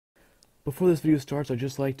Before this video starts, I'd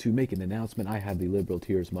just like to make an announcement. I have the Liberal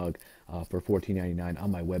Tears mug for $14.99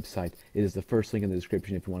 on my website. It is the first link in the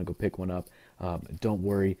description if you want to go pick one up. Don't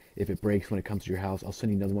worry if it breaks when it comes to your house. I'll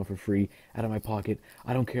send you another one for free out of my pocket.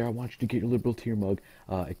 I don't care. I want you to get your Liberal Tear mug.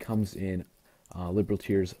 It comes in Liberal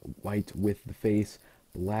Tears white with the face,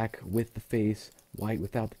 black with the face, white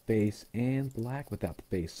without the face, and black without the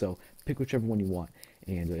face. So pick whichever one you want,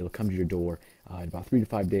 and it'll come to your door in about 3 to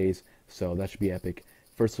 5 days. So that should be epic.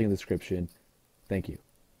 First link in the description. Thank you.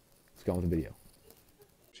 Let's go on with the video.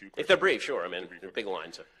 If they're brief, sure. I mean, they're big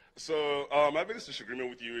lines. So my biggest disagreement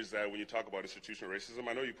with you is that when you talk about institutional racism,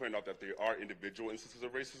 I know you pointed out that there are individual instances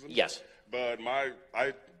of racism. Yes. But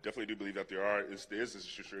I definitely do believe that there is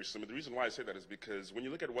institutional racism. And the reason why I say that is because when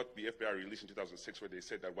you look at what the FBI released in 2006, where they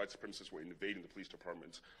said that white supremacists were invading the police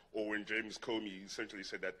departments, or when James Comey essentially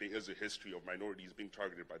said that there is a history of minorities being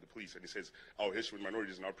targeted by the police, and he says our history with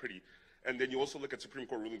minorities is not pretty. And then you also look at Supreme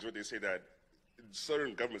Court rulings where they say that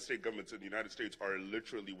certain governments, state governments in the United States are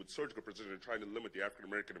literally, with surgical precision, trying to limit the African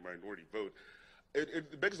American and minority vote.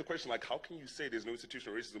 It begs the question, like, how can you say there's no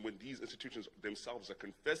institutional racism when these institutions themselves are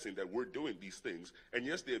confessing that we're doing these things? And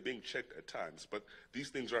yes, they're being checked at times, but these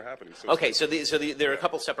things are happening. So okay, there are a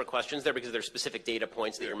couple separate questions there because there's specific data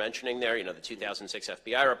points that you're mentioning there. You know, the 2006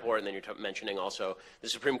 FBI report, and then you're mentioning also the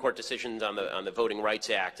Supreme Court decisions on the Voting Rights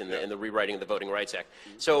Act and the rewriting of the Voting Rights Act.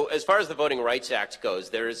 So as far as the Voting Rights Act goes,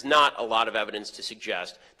 there is not a lot of evidence to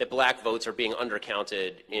suggest that black votes are being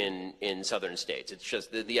undercounted in southern states. It's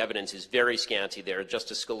just the evidence is very scanty there.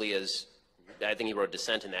 Justice Scalia's, I think he wrote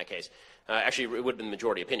dissent in that case. Actually, it would have been the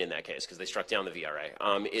majority opinion in that case because they struck down the VRA.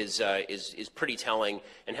 Is pretty telling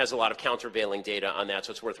and has a lot of countervailing data on that,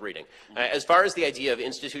 so it's worth reading. As far as the idea of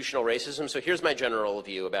institutional racism, so here's my general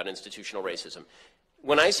view about institutional racism.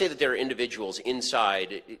 When I say that there are individuals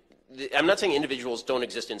inside, I'm not saying individuals don't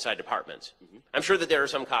exist inside departments. I'm sure that there are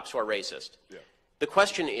some cops who are racist. Yeah. The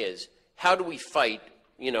question is, how do we fight?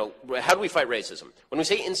 How do we fight racism? When we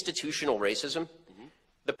say institutional racism,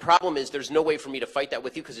 the problem is there's no way for me to fight that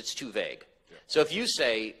with you because it's too vague. Yeah. So if you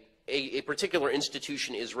say a particular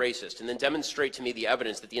institution is racist and then demonstrate to me the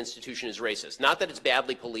evidence that the institution is racist, not that it's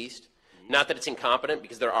badly policed, not that it's incompetent,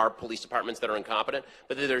 because there are police departments that are incompetent,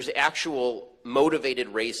 but that there's actual motivated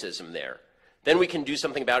racism there, then we can do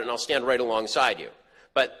something about it and I'll stand right alongside you.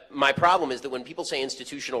 But my problem is that when people say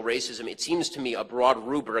institutional racism, it seems to me a broad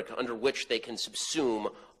rubric under which they can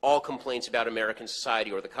subsume all complaints about American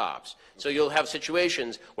society or the cops. So you'll have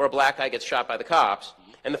situations where a black guy gets shot by the cops,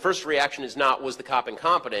 and the first reaction is not, was the cop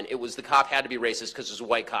incompetent? It was the cop had to be racist because there's a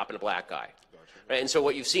white cop and a black guy. Right? And so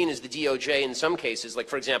what you've seen is the DOJ in some cases, like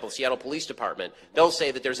for example, Seattle Police Department, they'll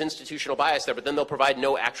say that there's institutional bias there, but then they'll provide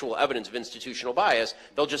no actual evidence of institutional bias.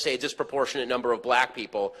 They'll just say a disproportionate number of black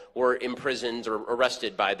people were imprisoned or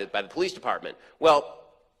arrested by the police department. Well,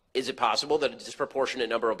 is it possible that a disproportionate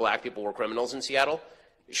number of black people were criminals in Seattle?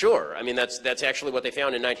 Sure. I mean, that's actually what they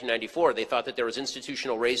found in 1994. They thought that there was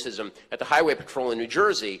institutional racism at the Highway Patrol in New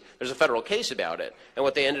Jersey. There's a federal case about it. And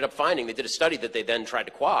what they ended up finding, they did a study that they then tried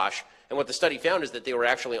to quash. And what the study found is that they were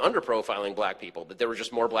actually underprofiling black people, that there were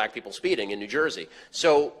just more black people speeding in New Jersey.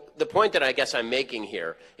 So the point that I guess I'm making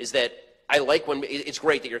here is that I like when it's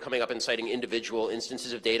great that you're coming up and citing individual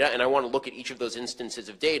instances of data, and I want to look at each of those instances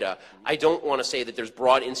of data. I don't want to say that there's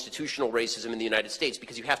broad institutional racism in the United States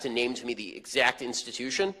because you have to name to me the exact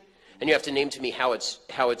institution, and you have to name to me how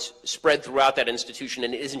it's spread throughout that institution,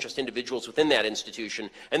 and it isn't just individuals within that institution,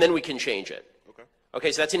 and then we can change it.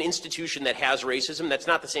 Okay, so that's an institution that has racism. That's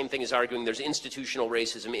not the same thing as arguing there's institutional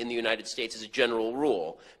racism in the United States as a general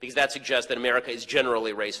rule, because that suggests that America is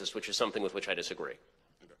generally racist, which is something with which I disagree.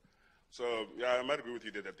 So, yeah, I might agree with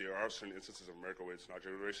you that there are certain instances of America where it's not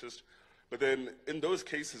generally racist. But then in those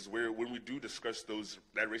cases where when we do discuss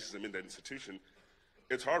that racism in that institution,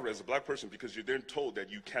 it's hard as a black person because you're then told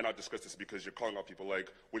that you cannot discuss this because you're calling out people.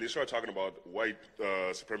 Like when you start talking about white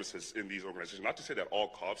supremacists in these organizations, not to say that all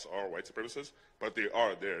cops are white supremacists, but they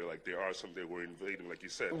are there. Like there are some that were invading, like you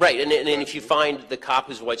said. Right, and if you find the cop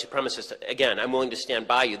who's a white supremacist, again, I'm willing to stand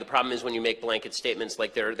by you. The problem is when you make blanket statements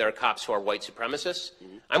like there are cops who are white supremacists.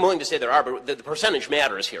 I'm willing to say there are, but the percentage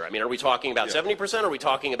matters here. I mean, are we talking about 70%, or are we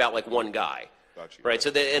talking about like one guy? Right, so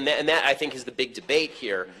that I think is the big debate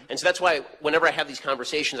here, and so that's why whenever I have these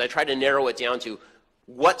conversations, I try to narrow it down to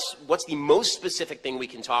what's the most specific thing we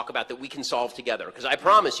can talk about that we can solve together. Because I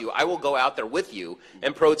promise you, I will go out there with you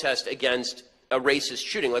and protest against a racist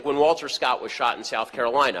shooting, like when Walter Scott was shot in South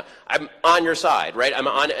Carolina, I'm on your side, right? I'm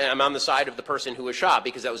on the side of the person who was shot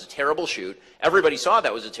because that was a terrible shoot. Everybody saw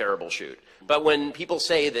that was a terrible shoot. But when people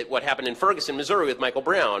say that what happened in Ferguson, Missouri with Michael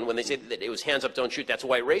Brown, when they say that it was hands up, don't shoot, that's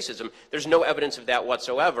white racism, there's no evidence of that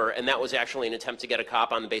whatsoever, and that was actually an attempt to get a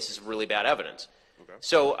cop on the basis of really bad evidence. Okay.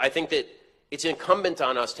 So I think that it's incumbent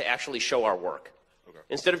on us to actually show our work. Okay.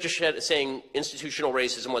 Instead of just saying institutional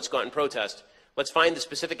racism, let's go out and protest, let's find the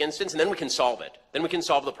specific instance, and then we can solve it. Then we can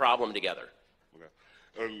solve the problem together.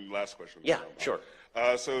 Okay. Last question. Yeah, sure.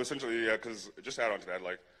 So essentially, yeah, because just to add on to that,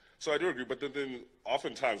 like, so I do agree, but then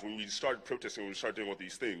oftentimes when we start protesting, when we start doing all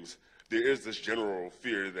these things, there is this general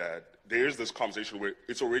fear that there is this conversation where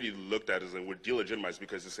it's already looked at as and we're delegitimized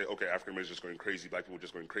because they say, okay, African Americans are just going crazy, black people are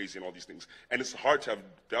just going crazy, and all these things, and it's hard to have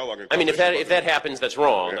dialogue. And I mean, if that happens, that's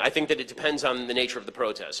wrong. Yeah. I think that it depends on the nature of the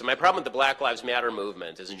protest. So my problem with the Black Lives Matter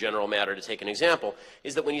movement, as a general matter, to take an example,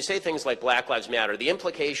 is that when you say things like Black Lives Matter, the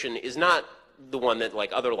implication is not the one that,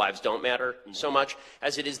 like, other lives don't matter so much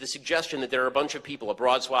as it is the suggestion that there are a bunch of people, a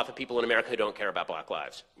broad swath of people in America who don't care about black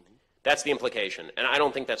lives. That's the implication, and I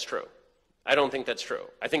don't think that's true. I don't think that's true.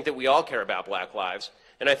 I think that we all care about black lives,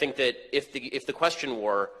 and I think that if the question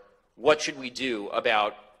were, what should we do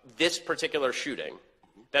about this particular shooting,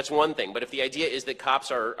 that's one thing. But if the idea is that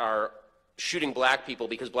cops are shooting black people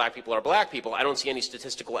because black people are black people, I don't see any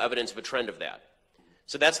statistical evidence of a trend of that.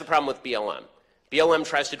 So that's the problem with BLM. BLM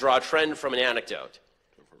tries to draw a trend from an anecdote.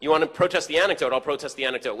 You want to protest the anecdote, I'll protest the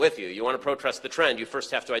anecdote with you. You want to protest the trend, you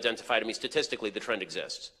first have to identify to me statistically the trend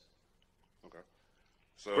exists. Okay.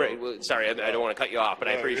 So, great. Well, sorry, I don't want to cut you off, but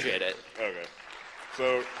I appreciate it. Okay.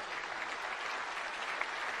 So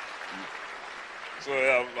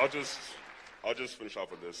yeah, I'll just finish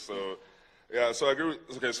off with this. So yeah, so I agree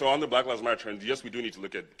with, okay, so on the Black Lives Matter trend, yes, we do need to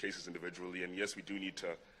look at cases individually, and yes, we do need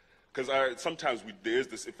to, because sometimes there is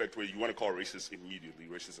this effect where you want to call racist immediately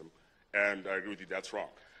racism, and I agree with you, that's wrong.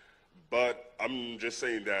 But I'm just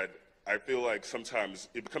saying that I feel like sometimes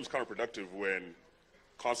it becomes counterproductive when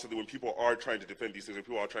constantly, when people are trying to defend these things, when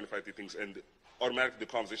people are trying to fight these things, and automatically the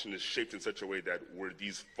conversation is shaped in such a way that we're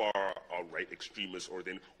these far right extremists, or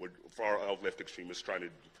then we're far out left extremists trying to.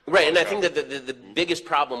 Right, and I think that the biggest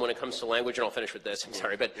problem when it comes to language, and I'll finish with this, I'm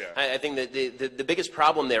sorry, but yeah. I think that the biggest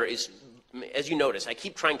problem there is, as you notice, I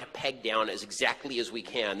keep trying to peg down as exactly as we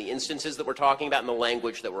can the instances that we're talking about and the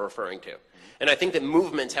language that we're referring to. And I think that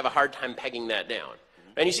movements have a hard time pegging that down.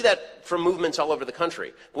 And you see that from movements all over the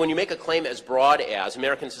country. But when you make a claim as broad as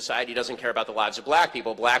American society doesn't care about the lives of black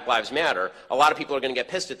people, Black Lives Matter, a lot of people are going to get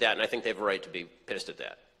pissed at that, and I think they have a right to be pissed at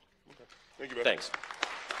that. Okay. Thank you, Ben. Thanks.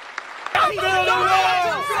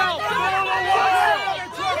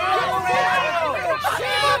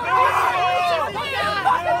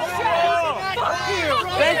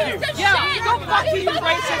 Thank you. Yeah, go fuck you, you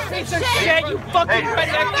racist piece of shit, you fucking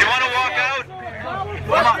redneck. You want to walk out?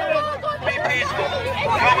 Come on. Be peaceful.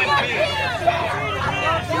 Go in peace.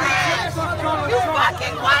 You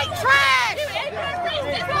fucking white trash!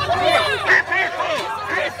 Be peaceful.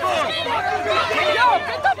 Peaceful. Yo,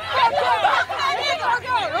 get the fuck up!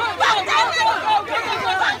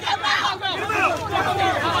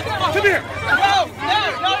 Come here! No,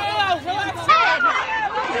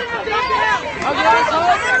 relax.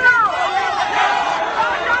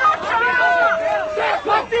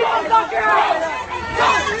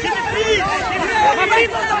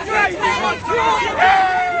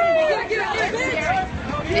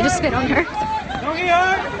 They just spit on her.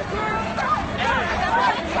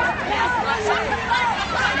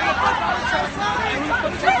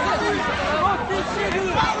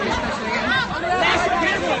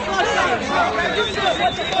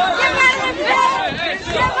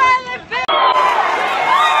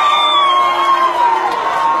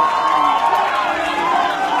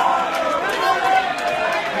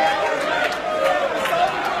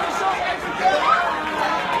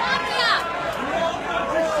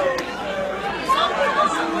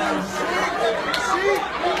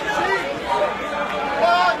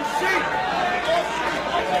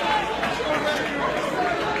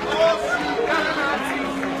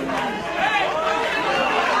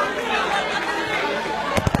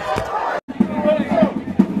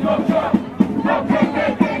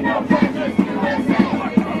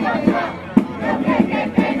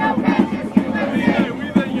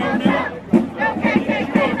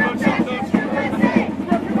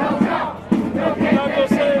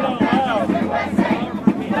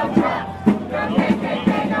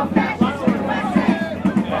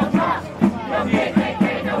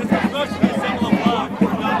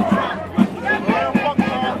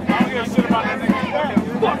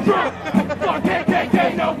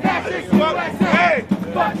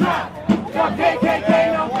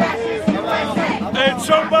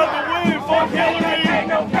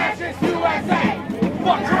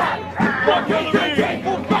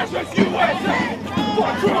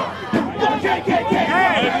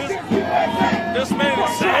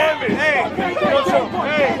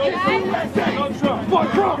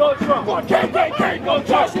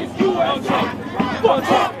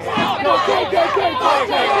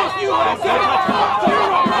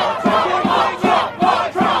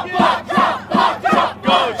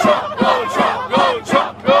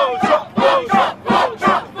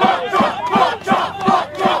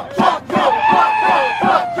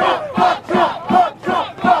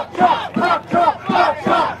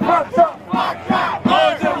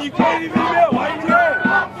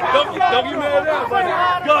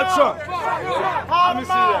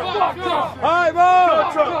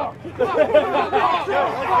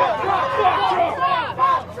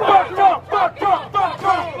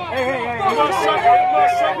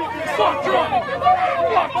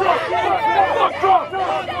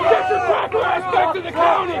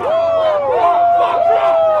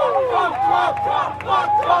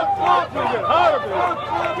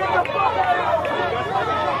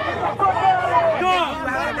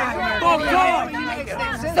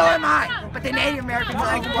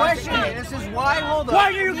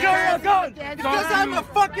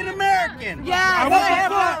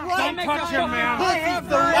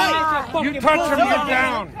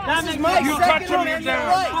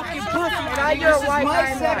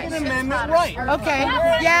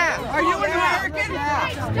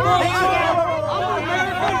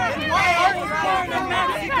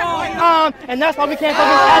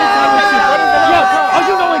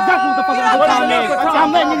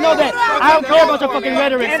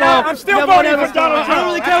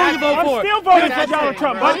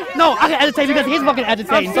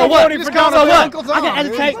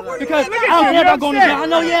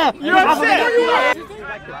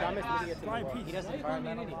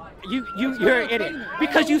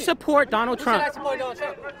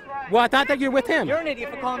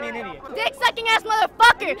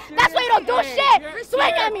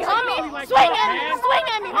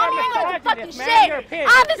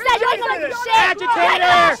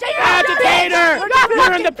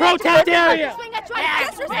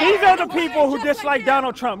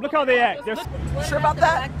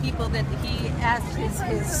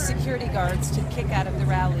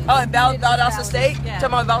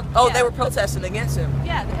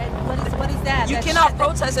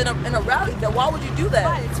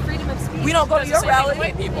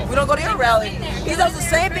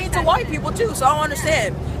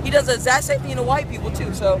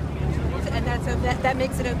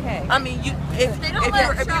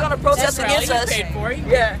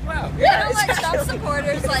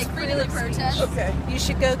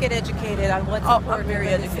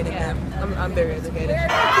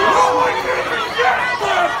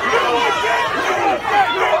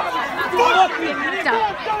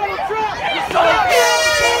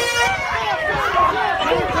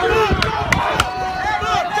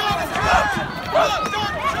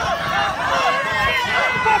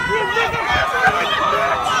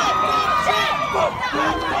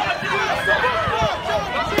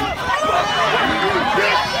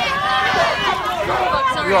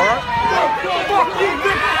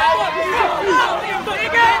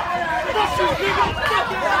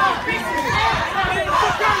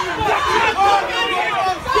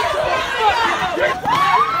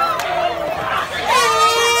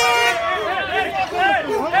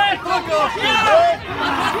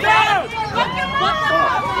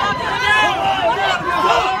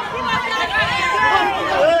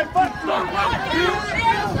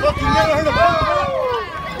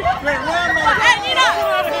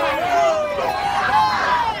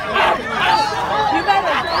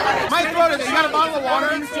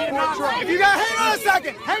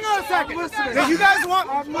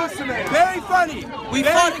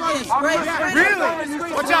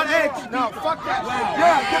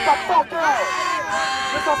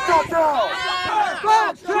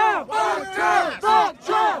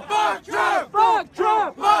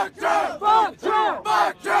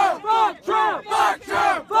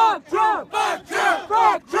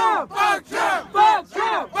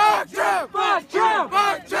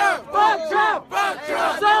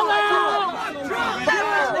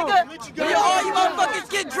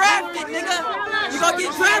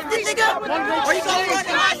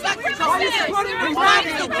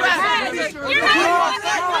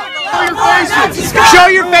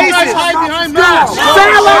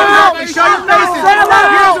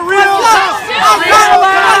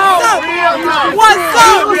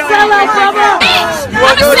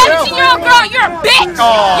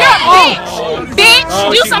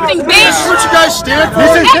 do something, bitch. What you guys stand for?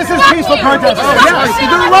 This is peaceful protest. Yes,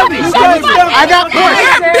 they're lovely. I got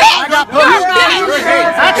pushed. I got pushed.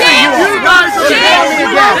 Actually, you guys are telling me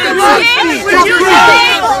again.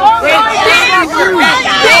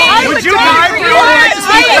 Would you die for a right to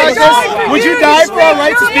speak like this? Would you die for a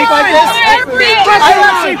right to speak like this? I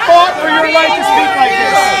actually fought for your right to speak like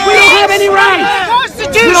this. We don't have any rights.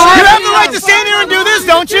 You have the right to stand here and do this,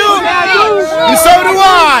 don't you? And so do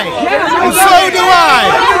I. And so do I.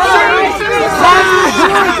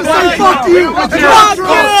 Fuck you. Fuck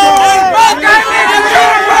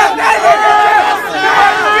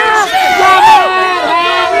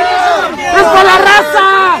 ¡Es por la raza!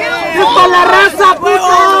 ¡Es por la raza,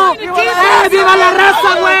 puto! ¡Eh, viva la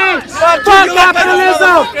raza, güey! ¡Fuck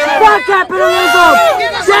capitalism! ¡Fuck capitalism!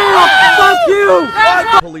 Yeah, fuck you!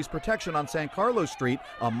 Police protection on San Carlos Street,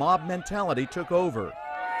 a mob mentality took over.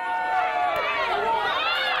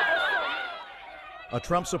 A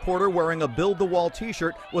Trump supporter wearing a Build the Wall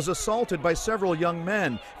t-shirt was assaulted by several young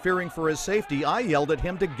men. Fearing for his safety, I yelled at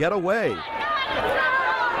him to get away.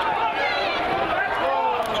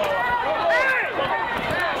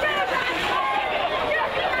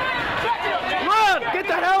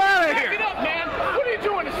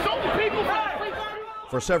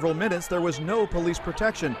 For several minutes, there was no police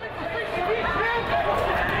protection.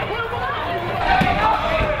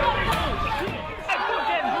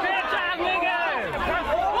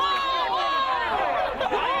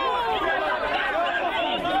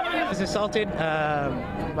 I was assaulted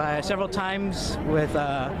by several times with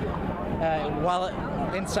while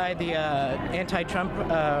inside the anti-Trump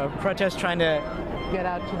protest, trying to get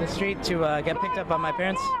out to the street to get picked up by my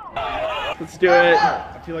parents. Let's do it.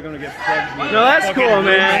 I feel like I'm gonna get plugged. No, that's cool,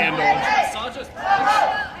 man.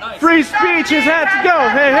 Free speech has had to go.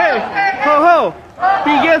 Hey, hey, ho, ho.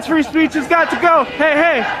 Be against free speech, it's got to go. Hey,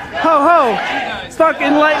 hey, ho, ho. Fuck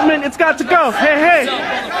enlightenment, it's got to go. Hey, hey.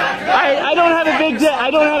 I don't have a big dick. I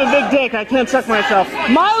don't have a big dick. I can't suck myself.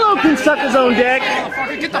 Milo can suck his own dick.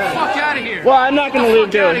 Get the fuck out of here. Well, I'm not gonna leave,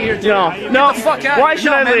 dude. No, no. Why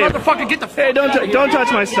should I leave? Motherfucker, get the fuck Hey, don't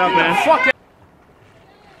touch my stuff, man.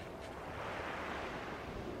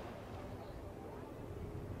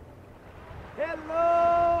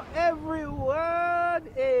 Hello everyone,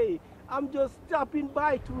 hey, I'm just stopping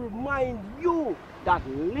by to remind you that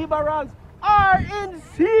liberals are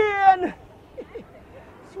insane.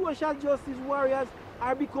 Social justice warriors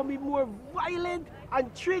are becoming more violent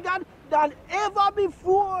and triggered than ever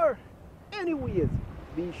before. Anyways,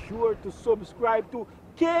 be sure to subscribe to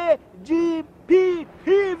KGPPV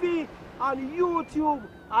on YouTube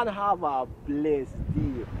and have a blessed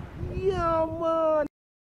day. Yeah, man.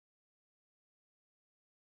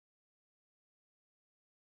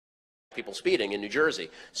 People speeding in New Jersey.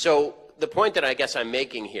 So the point that I guess I'm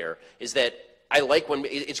making here is that I like when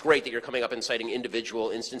it's great that you're coming up and citing individual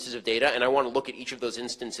instances of data, and I want to look at each of those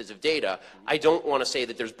instances of data. I don't want to say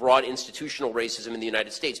that there's broad institutional racism in the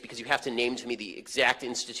United States, because you have to name to me the exact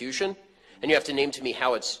institution, and you have to name to me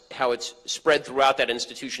how it's spread throughout that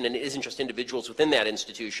institution, and it isn't just individuals within that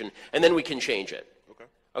institution, and then we can change it.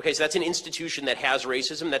 Okay, so that's an institution that has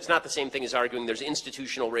racism. That's not the same thing as arguing there's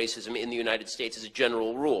institutional racism in the United States as a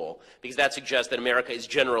general rule, because that suggests that America is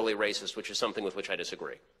generally racist, which is something with which I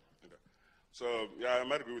disagree. Okay. So, yeah, I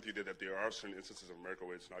might agree with you that there are certain instances of America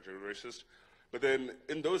where it's not generally racist. But then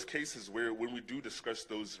in those cases where when we do discuss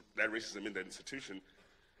that racism in that institution,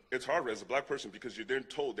 it's hard as a black person, because you're then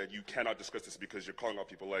told that you cannot discuss this because you're calling out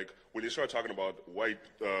people. Like when you start talking about white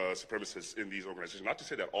supremacists in these organizations, not to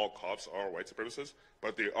say that all cops are white supremacists,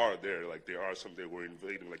 but they are there. Like there are some that were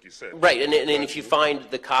invading, like you said. Right, and if you find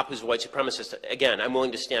the cop who's a white supremacist, again, I'm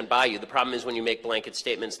willing to stand by you. The problem is when you make blanket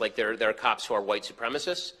statements like there are cops who are white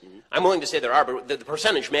supremacists. I'm willing to say there are, but the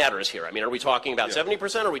percentage matters here. I mean, are we talking about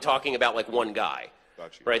 70%, or are we talking about like one guy?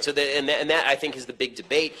 Right, so that I think is the big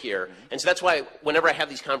debate here, and so that's why whenever I have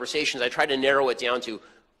these conversations, I try to narrow it down to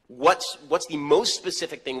what's the most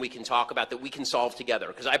specific thing we can talk about that we can solve together.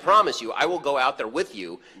 Because I promise you, I will go out there with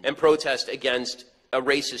you and protest against a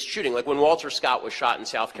racist shooting, like when Walter Scott was shot in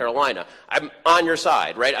South Carolina. I'm on your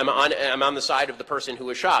side, right? I'm on the side of the person who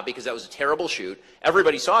was shot, because that was a terrible shoot.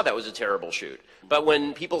 Everybody saw that was a terrible shoot. But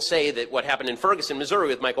when people say that what happened in Ferguson, Missouri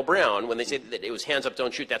with Michael Brown, when they say that it was hands up,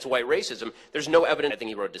 don't shoot, that's white racism, there's no evidence. I think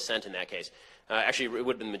he wrote dissent in that case. Actually, it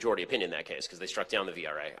would have been the majority opinion in that case, because they struck down the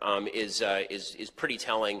VRA, is pretty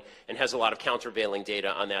telling and has a lot of countervailing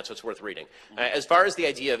data on that, so it's worth reading. As far as the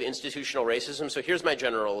idea of institutional racism, so here's my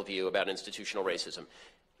general view about institutional racism.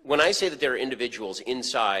 When I say that there are individuals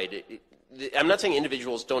inside, I'm not saying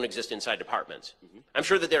individuals don't exist inside departments. I'm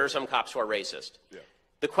sure that there are some cops who are racist.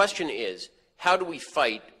 The question is, how do we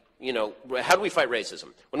fight how do we fight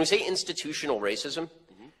racism? When we say institutional racism,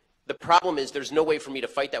 the problem is there's no way for me to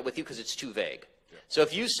fight that with you because it's too vague. So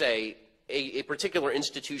if you say a particular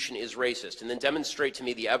institution is racist and then demonstrate to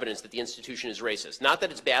me the evidence that the institution is racist, not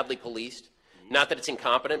that it's badly policed, not that it's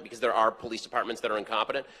incompetent, because there are police departments that are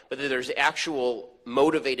incompetent, but that there's actual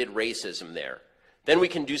motivated racism there, then we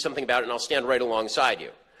can do something about it, and I'll stand right alongside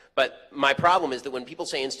you. But my problem is that when people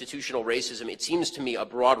say institutional racism, it seems to me a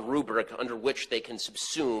broad rubric under which they can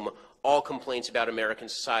subsume all complaints about American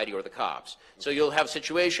society or the cops. So you'll have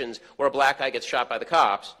situations where a black guy gets shot by the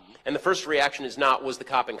cops, and the first reaction is not, was the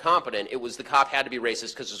cop incompetent? It was the cop had to be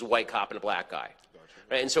racist because there's a white cop and a black guy.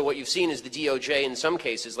 Right? And so what you've seen is the DOJ in some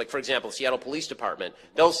cases, like for example, Seattle Police Department,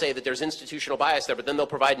 they'll say that there's institutional bias there, but then they'll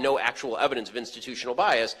provide no actual evidence of institutional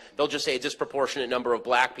bias. They'll just say a disproportionate number of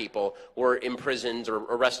black people were imprisoned or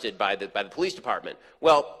arrested by the police department.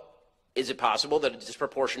 Well, is it possible that a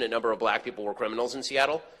disproportionate number of black people were criminals in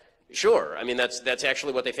Seattle? Sure. I mean, that's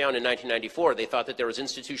actually what they found in 1994. They thought that there was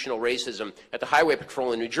institutional racism at the Highway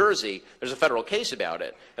Patrol in New Jersey. There's a federal case about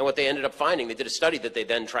it. And what they ended up finding, they did a study that they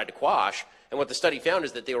then tried to quash. And what the study found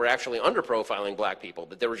is that they were actually under-profiling black people,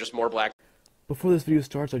 that there were just more black. Before this video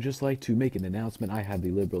starts, I'd just like to make an announcement. I have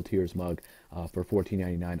the Liberal Tears mug for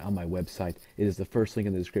 $14.99 on my website. It is the first link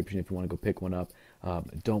in the description if you want to go pick one up.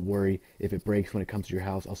 Don't worry if it breaks when it comes to your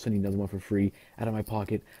house. I'll send you another one for free out of my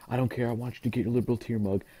pocket. I don't care. I want you to get your Liberal Tear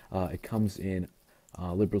mug. It comes in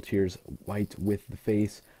Liberal Tears white with the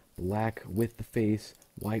face, black with the face,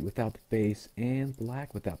 white without the face, and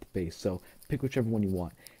black without the face. So pick whichever one you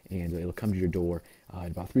want, and it'll come to your door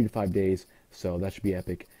in about 3 to 5 days. So that should be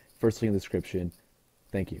epic. First link in the description.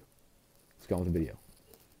 Thank you. Let's go on with the video.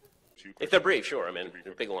 If they're brief, sure. I mean,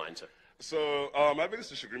 big lines. So my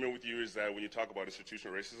biggest disagreement with you is that when you talk about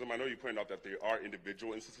institutional racism, I know you pointed out that there are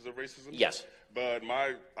individual instances of racism. Yes. But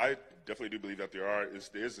I definitely do believe that there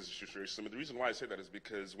is institutional racism. And the reason why I say that is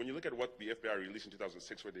because when you look at what the FBI released in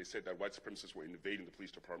 2006, where they said that white supremacists were invading the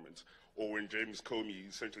police departments, or when James Comey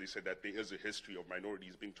essentially said that there is a history of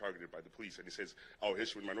minorities being targeted by the police, and he says our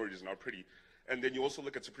history with minorities is not pretty. And then you also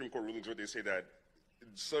look at Supreme Court rulings where they say that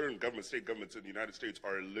certain governments, state governments in the United States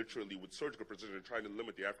are literally with surgical precision trying to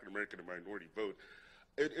limit the African American and minority vote.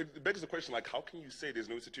 It begs the question, like, how can you say there's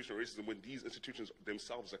no institutional racism when these institutions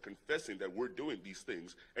themselves are confessing that we're doing these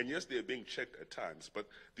things? And yes, they're being checked at times, but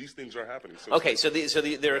these things are happening. So okay, so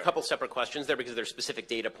there are a couple separate questions there because there's specific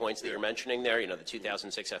data points that you're mentioning there. You know, the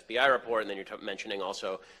 2006 FBI report, and then you're mentioning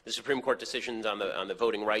also the Supreme Court decisions on the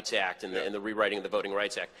Voting Rights Act and the rewriting of the Voting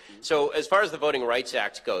Rights Act. So as far as the Voting Rights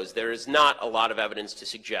Act goes, there is not a lot of evidence to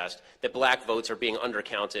suggest that black votes are being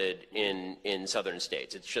undercounted in southern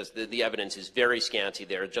states. It's just the evidence is very scanty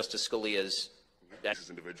there. Justice Scalia's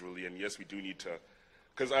individually, and yes, we do need to,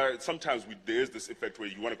 because sometimes there is this effect where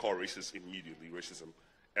you want to call racist immediately racism,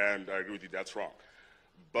 and I agree with you, that's wrong.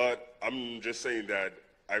 But I'm just saying that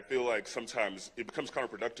I feel like sometimes it becomes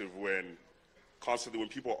counterproductive when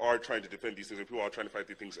people are trying to defend these things, and people are trying to fight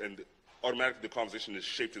these things, and automatically the conversation is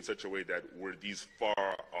shaped in such a way that we're these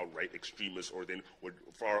far right extremists, or then we're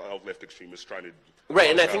far out left extremists trying to. Right,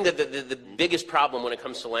 and I think that the biggest problem when it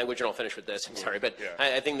comes to language, and I'll finish with this, I'm sorry, but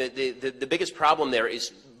I think that the biggest problem there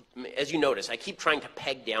is, as you notice, I keep trying to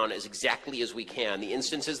peg down as exactly as we can the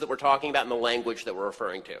instances that we're talking about and the language that we're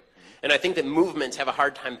referring to. And I think that movements have a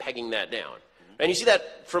hard time pegging that down. And you see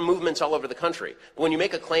that from movements all over the country. But when you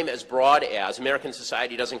make a claim as broad as American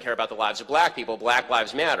society doesn't care about the lives of black people, Black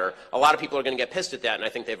Lives Matter, a lot of people are going to get pissed at that, and I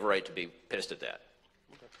think they have a right to be pissed at that.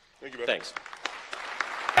 Okay. Thank you, man. Thanks.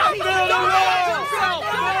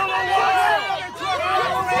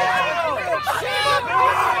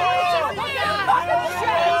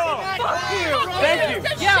 Thank you.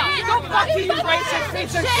 Yeah, go fuck you, you racist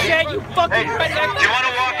piece of shit, you fucking redneck. Do you want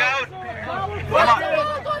to walk out? Come on.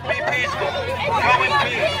 Be peaceful. Go in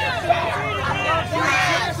peace.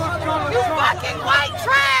 You fucking white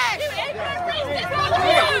trash!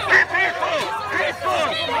 Be peaceful. Peaceful.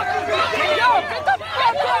 Yo, get the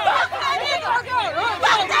fuck out!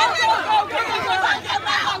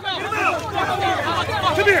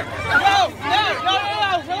 Come here. No,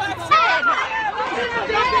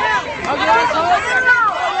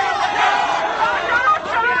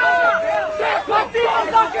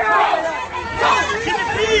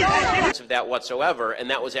 of that whatsoever, and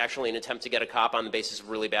that was actually an attempt to get a cop on the basis of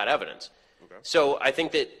really bad evidence. Okay. So I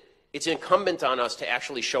think that it's incumbent on us to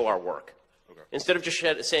actually show our work. Okay. Instead of just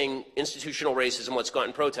saying institutional racism, let's go out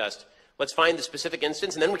and protest, let's find the specific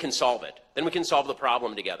instance, and then we can solve it. Then we can solve the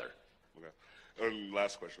problem together. Okay.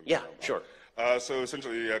 Last question. Yeah, sure. So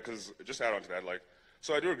essentially, yeah, because just to add on to that, like,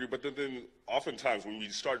 so I do agree, but then oftentimes when we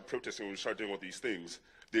start protesting, when we start doing all these things,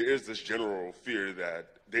 there is this general fear that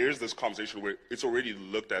there is this conversation where it's already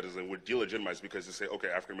looked at as and we're delegitimized because they say, okay,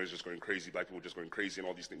 African Americans are just going crazy, black people are just going crazy, and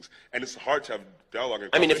all these things. And it's hard to have dialogue.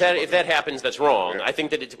 I mean, if that happens, that's wrong. Yeah. I think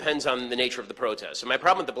that it depends on the nature of the protest. So my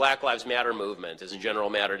problem with the Black Lives Matter movement, as a general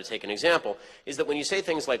matter, to take an example, is that when you say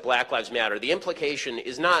things like Black Lives Matter, the implication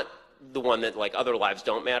is not the one that, like, other lives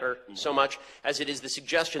don't matter so much as it is the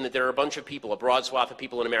suggestion that there are a bunch of people, a broad swath of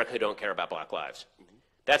people in America who don't care about black lives.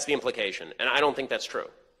 That's the implication, and I don't think that's true.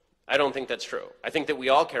 I don't think that's true. I think that we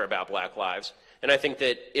all care about black lives, and I think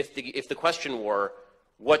that if the question were,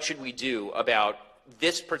 what should we do about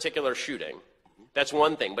this particular shooting, that's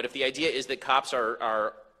one thing. But if the idea is that cops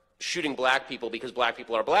are shooting black people because black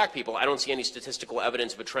people are black people, I don't see any statistical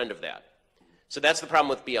evidence of a trend of that. So that's the problem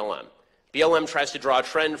with BLM. BLM tries to draw a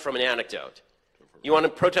trend from an anecdote. You want to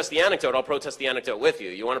protest the anecdote, I'll protest the anecdote with you.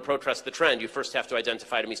 You want to protest the trend, you first have to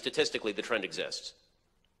identify to me statistically the trend exists.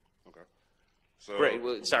 So, great.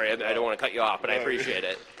 Well, sorry, I don't want to cut you off, but I appreciate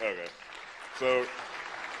it. Okay. So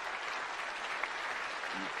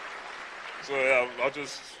yeah, I'll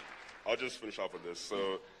just finish off with this.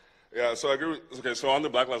 So yeah, so I agree with, okay, so on the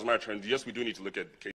Black Lives Matter trend, yes, we do need to look at